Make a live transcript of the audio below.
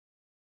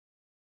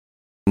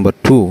Number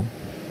 2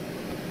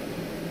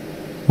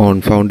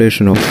 on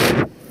foundation of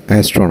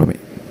astronomy.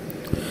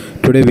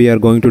 Today we are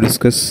going to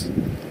discuss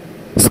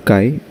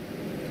sky,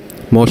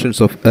 motions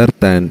of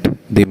Earth and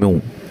the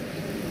Moon.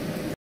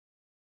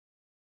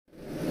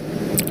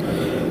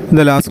 In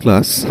the last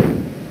class,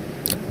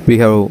 we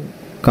have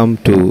come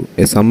to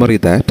a summary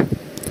that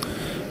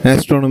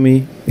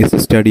astronomy is the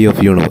study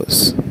of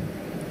universe.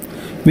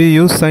 We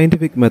use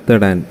scientific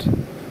method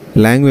and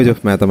language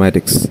of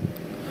mathematics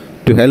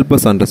to help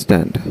us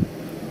understand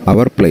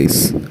our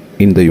place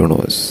in the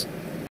universe.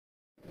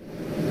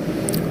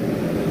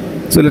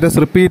 So let us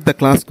repeat the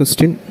class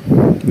question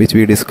which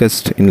we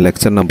discussed in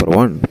lecture number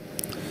 1.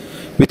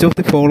 Which of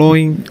the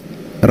following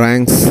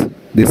ranks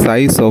the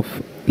size of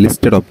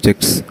listed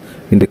objects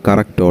in the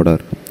correct order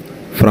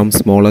from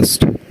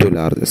smallest to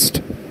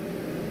largest?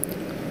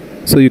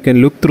 So you can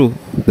look through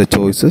the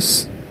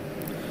choices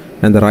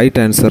and the right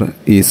answer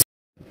is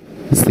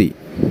C.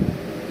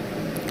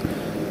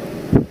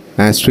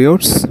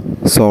 Asteroids,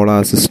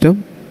 solar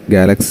system,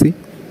 galaxy,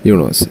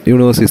 universe.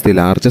 Universe is the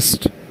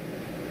largest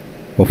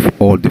of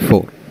all the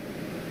four.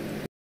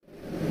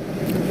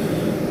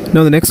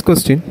 Now the next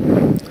question.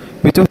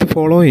 Which of the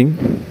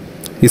following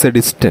is a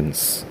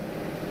distance?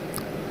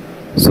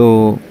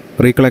 So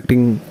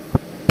recollecting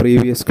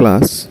previous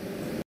class,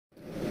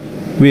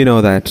 we know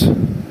that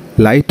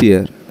light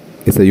year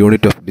is a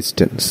unit of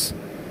distance.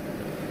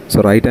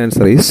 So right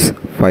answer is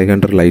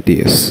 500 light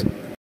years.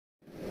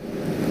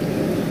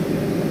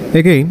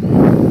 Again,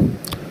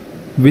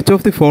 which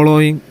of the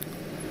following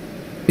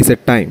is a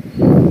time?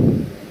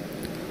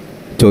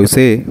 Choice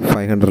A,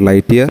 500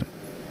 light year,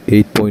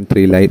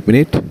 8.3 light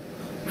minute,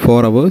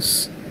 4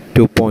 hours,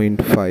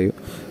 2.5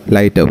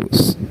 light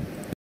hours.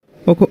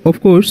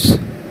 Of course,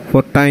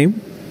 for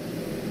time,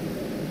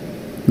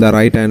 the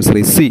right answer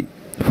is C,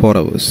 4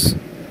 hours.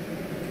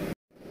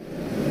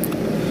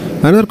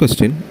 Another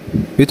question,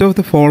 which of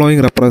the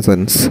following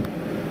represents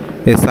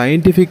a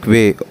scientific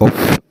way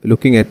of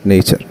looking at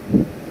nature?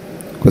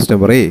 Question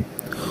number A,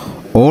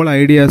 all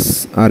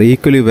ideas are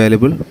equally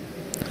valuable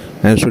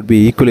and should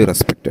be equally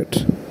respected.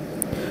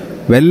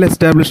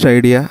 Well-established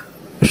idea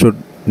should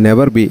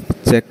never be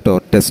checked or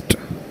tested.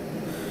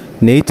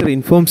 Nature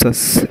informs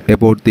us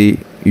about the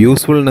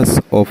usefulness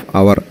of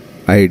our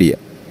idea.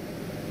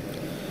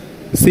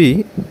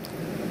 See,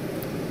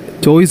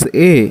 choice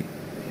A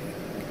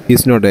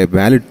is not a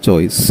valid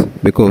choice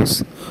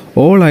because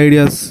all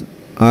ideas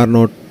are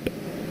not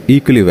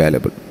equally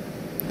valuable.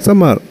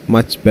 Some are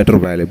much better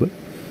valuable.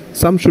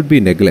 Some should be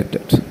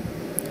neglected.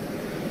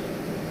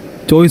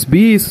 Choice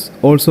B is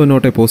also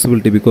not a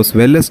possibility because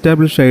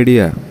well-established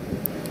idea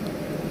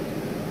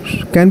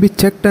can be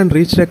checked and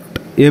rechecked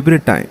every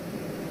time.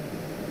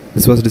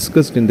 This was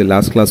discussed in the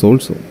last class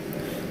also,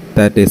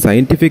 that a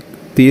scientific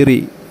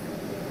theory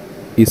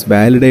is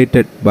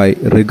validated by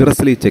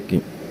rigorously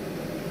checking.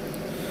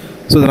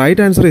 So the right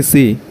answer is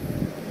C.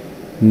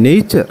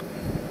 Nature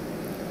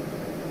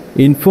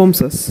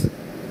informs us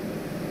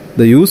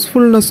the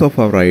usefulness of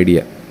our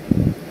idea.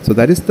 So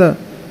that is the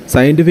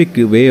scientific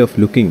way of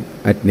looking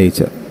at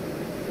nature,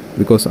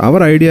 because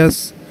our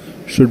ideas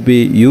should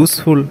be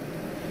useful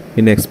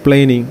in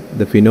explaining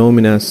the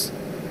phenomena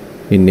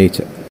in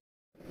nature.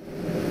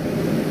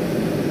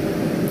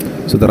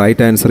 So the right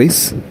answer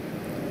is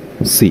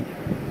C.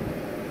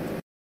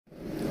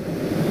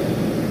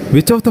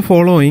 Which of the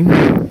following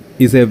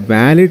is a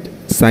valid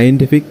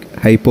scientific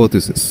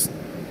hypothesis?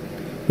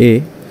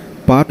 A.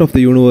 Part of the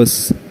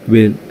universe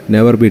will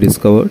never be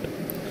discovered.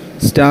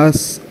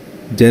 Stars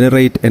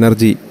generate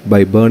energy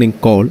by burning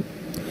coal.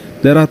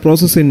 There are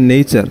processes in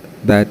nature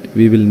that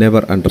we will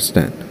never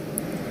understand.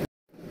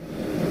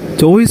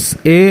 Choice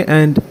A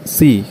and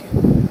C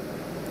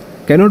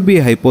cannot be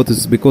a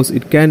hypothesis because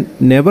it can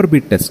never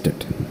be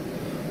tested.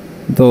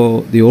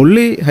 Though the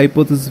only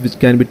hypothesis which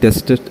can be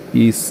tested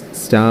is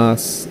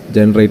stars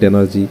generate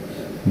energy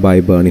by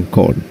burning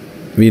coal.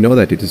 We know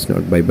that it is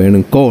not by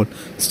burning coal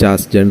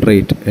stars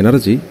generate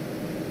energy,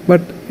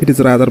 but it is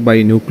rather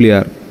by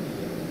nuclear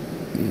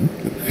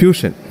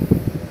fusion.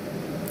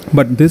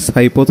 But this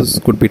hypothesis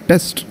could be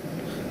tested.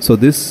 So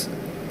this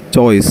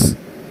choice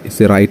is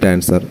the right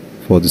answer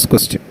for this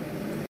question.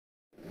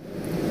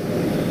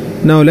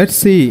 Now let's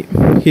see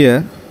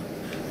here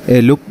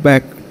a look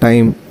back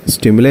time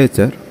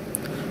stimulator.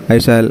 I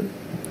shall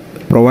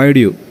provide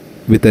you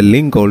with a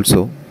link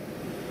also.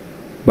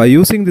 By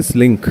using this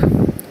link,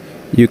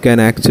 you can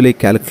actually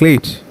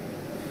calculate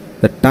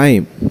the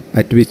time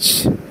at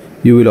which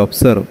you will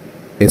observe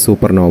a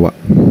supernova.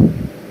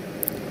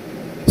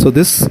 So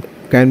this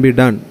can be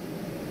done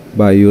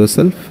by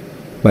yourself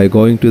by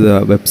going to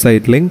the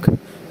website link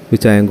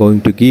which I am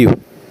going to give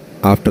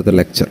after the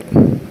lecture.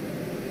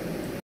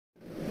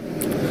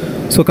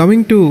 So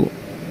coming to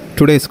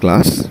today's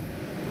class,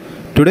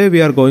 today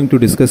we are going to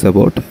discuss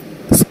about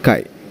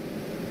sky.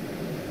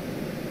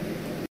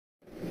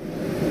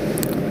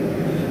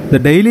 The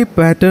daily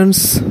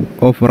patterns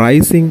of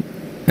rising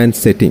and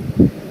setting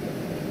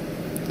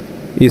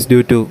is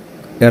due to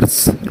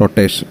Earth's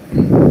rotation.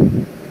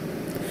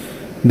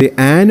 The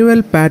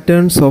annual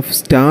patterns of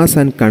stars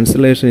and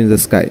constellations in the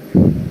sky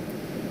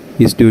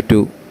is due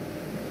to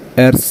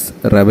Earth's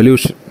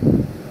revolution.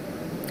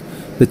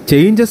 The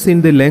changes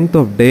in the length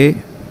of day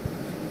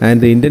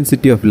and the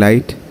intensity of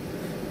light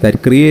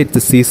that creates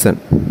the season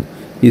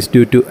is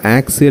due to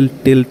axial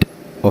tilt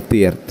of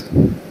the Earth.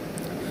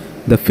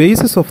 The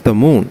phases of the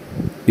moon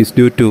is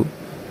due to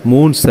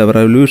moon's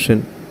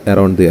revolution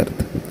around the Earth.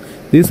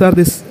 These are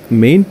the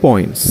main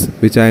points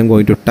which I am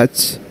going to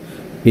touch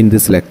in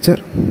this lecture.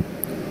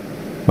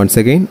 Once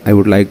again, I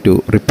would like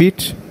to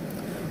repeat: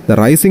 the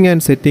rising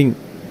and setting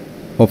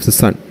of the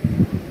sun,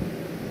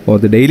 or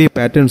the daily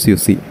patterns you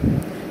see,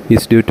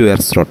 is due to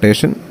Earth's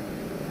rotation.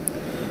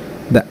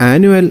 The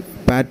annual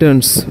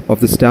patterns of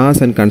the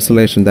stars and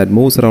constellations that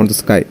moves around the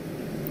sky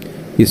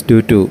is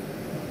due to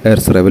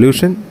Earth's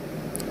revolution.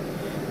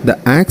 The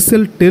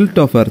axial tilt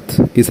of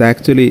Earth is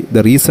actually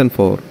the reason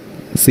for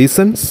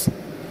seasons,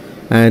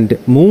 and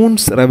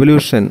moon's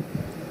revolution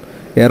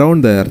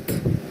around the Earth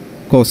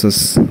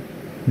causes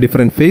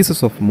different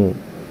phases of moon,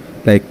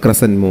 like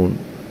crescent moon,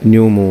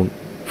 new moon,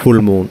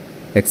 full moon,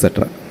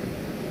 etc.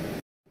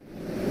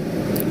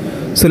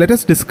 So let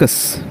us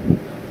discuss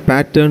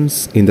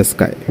patterns in the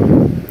sky.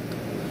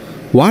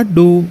 What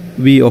do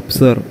we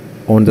observe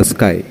on the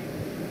sky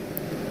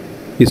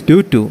is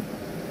due to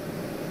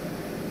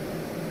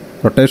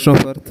rotation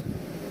of Earth,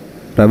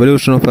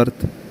 revolution of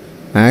Earth,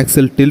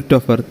 axial tilt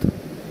of Earth,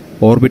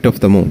 orbit of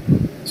the moon.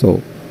 So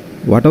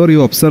whatever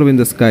you observe in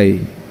the sky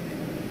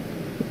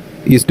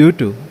is due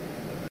to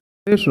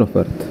rotation of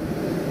Earth.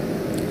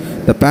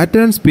 The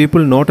patterns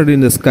people noted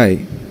in the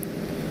sky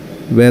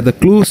were the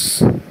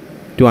clues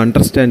to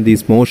understand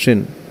these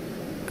motion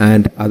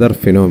and other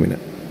phenomena.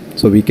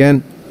 So we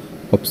can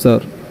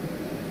observe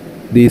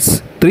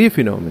these three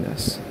phenomena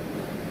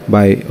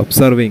by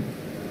observing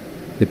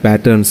the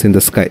patterns in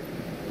the sky.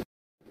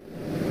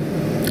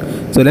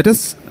 So let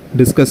us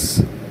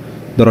discuss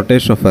the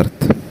rotation of Earth.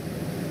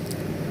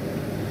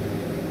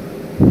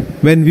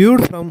 When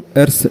viewed from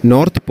Earth's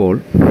north pole,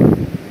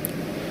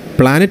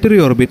 planetary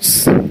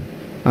orbits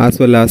as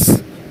well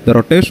as the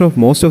rotation of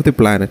most of the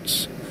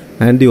planets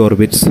and the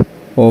orbits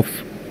of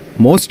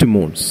most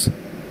moons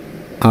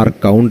are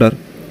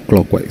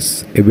counterclockwise.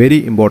 A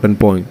very important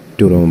point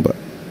to remember.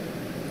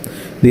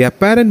 The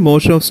apparent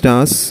motion of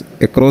stars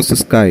across the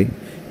sky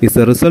is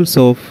the result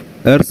of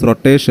Earth's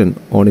rotation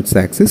on its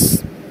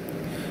axis.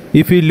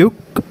 If you look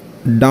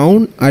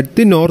down at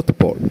the North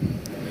Pole,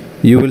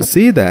 you will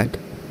see that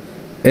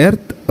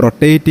Earth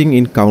rotating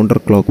in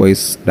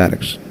counterclockwise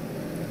direction.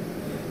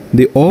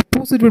 The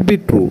opposite will be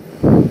true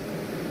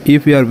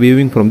if you are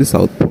viewing from the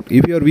South Pole.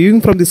 If you are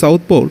viewing from the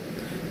South Pole,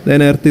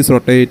 then Earth is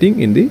rotating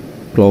in the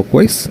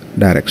clockwise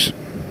direction.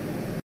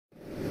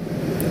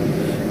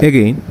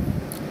 Again,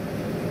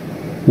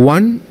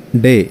 one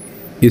day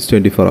is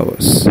 24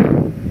 hours.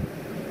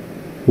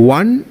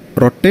 One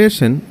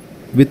rotation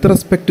with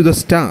respect to the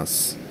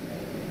stars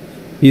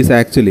is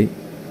actually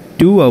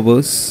 2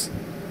 hours,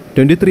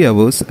 23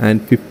 hours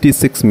and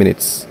 56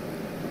 minutes.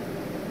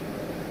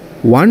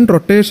 One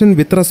rotation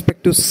with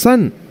respect to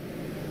sun,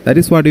 that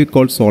is what we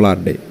call solar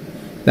day,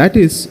 that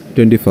is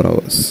 24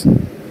 hours.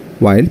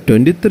 While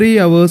 23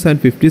 hours and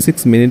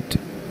 56 minutes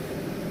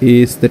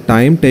is the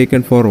time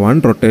taken for one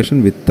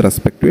rotation with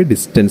respect to a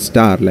distant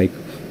star like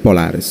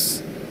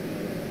Polaris,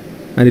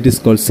 and it is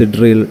called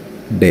sidereal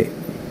day.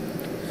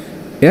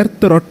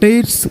 Earth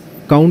rotates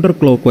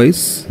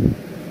counterclockwise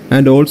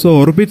and also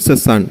orbits the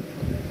sun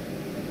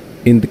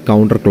in the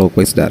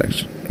counterclockwise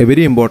direction. A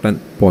very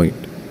important point.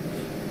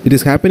 It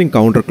is happening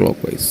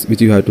counterclockwise,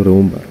 which you have to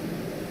remember.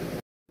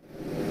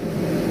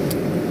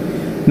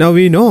 Now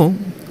we know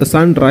the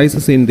sun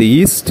rises in the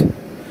east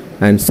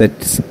and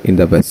sets in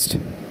the west.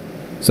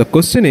 So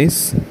question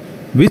is,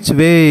 which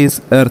way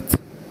is Earth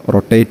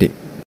rotating?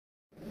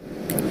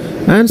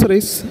 Answer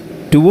is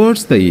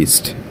towards the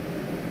east.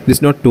 It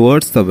is not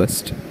towards the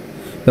west.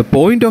 The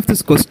point of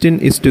this question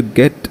is to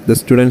get the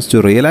students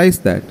to realize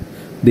that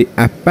the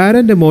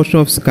apparent motion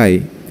of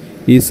sky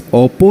is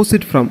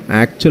opposite from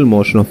actual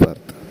motion of Earth.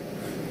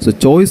 So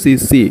choice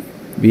is C.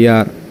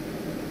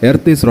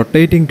 Earth is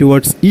rotating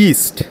towards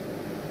east,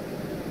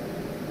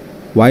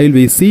 while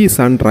we see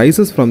sun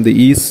rises from the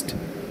east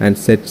and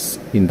sets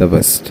in the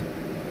west.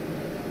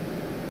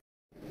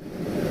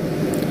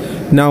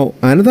 Now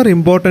another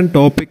important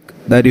topic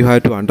that you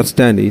have to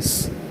understand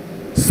is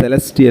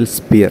celestial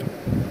sphere.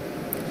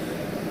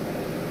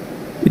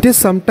 It is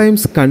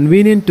sometimes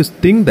convenient to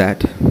think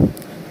that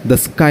the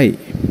sky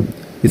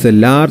is a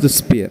large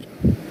sphere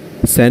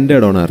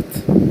centered on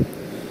Earth.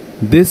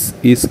 This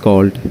is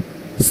called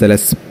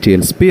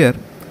celestial sphere.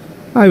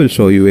 I will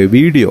show you a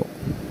video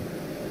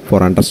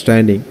for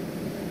understanding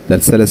the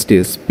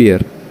celestial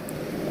sphere,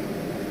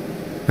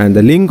 and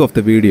the link of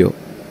the video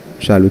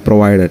shall be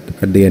provided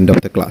at the end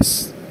of the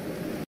class.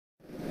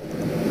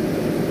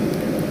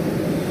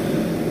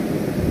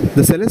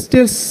 The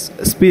celestial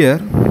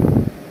sphere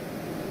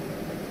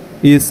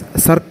is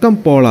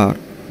circumpolar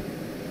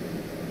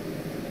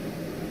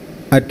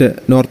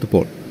at North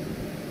Pole.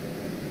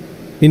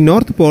 In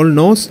North Pole,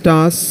 no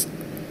stars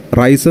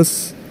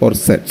rises or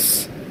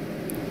sets.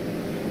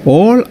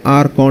 All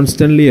are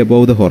constantly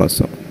above the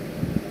horizon.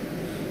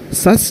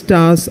 Such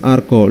stars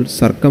are called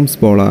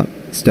circumpolar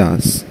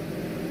stars.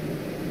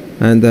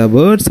 And the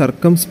word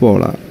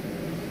circumpolar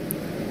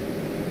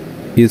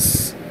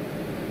is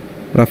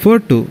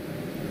referred to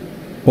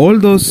all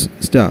those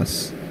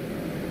stars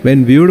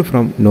when viewed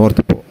from North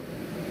Pole.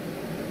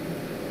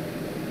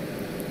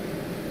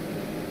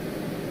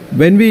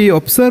 When we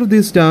observe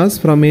these stars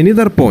from any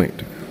other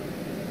point,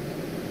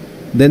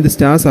 then the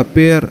stars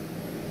appear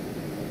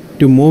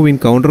to move in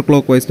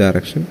counterclockwise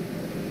direction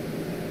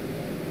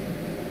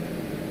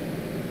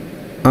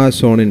as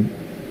shown in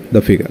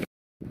the figure.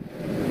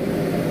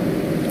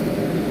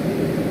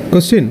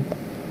 Question: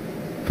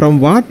 from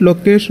what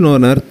location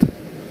on Earth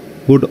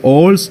would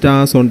all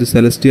stars on the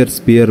celestial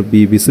sphere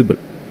be visible?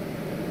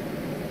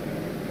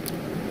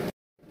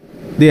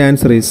 The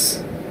answer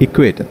is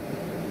equator.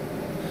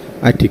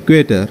 At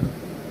equator,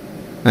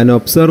 an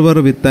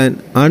observer with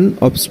an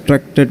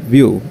unobstructed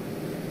view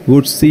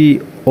would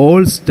see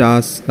all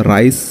stars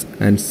rise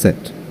and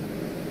set.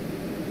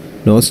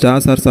 No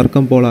stars are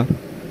circumpolar.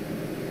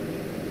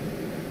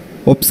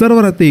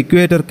 Observer at the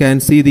equator can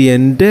see the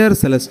entire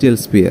celestial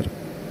sphere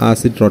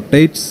as it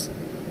rotates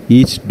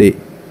each day.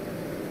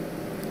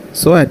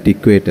 So at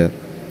equator,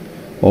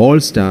 all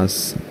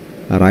stars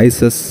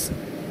rises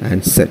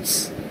and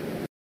sets.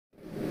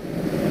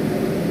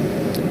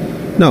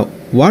 Now,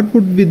 what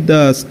would be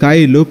the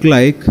sky look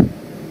like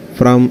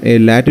from a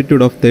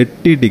latitude of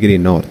 30°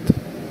 north?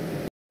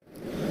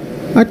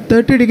 At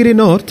 30°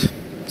 north,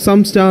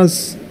 some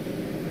stars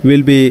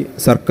will be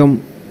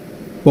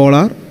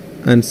circumpolar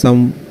and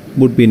some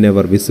would be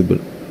never visible.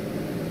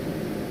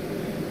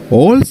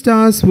 All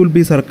stars will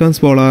be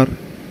circumpolar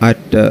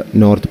at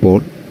North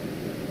Pole.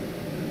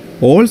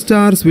 All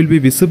stars will be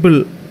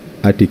visible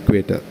at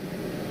equator.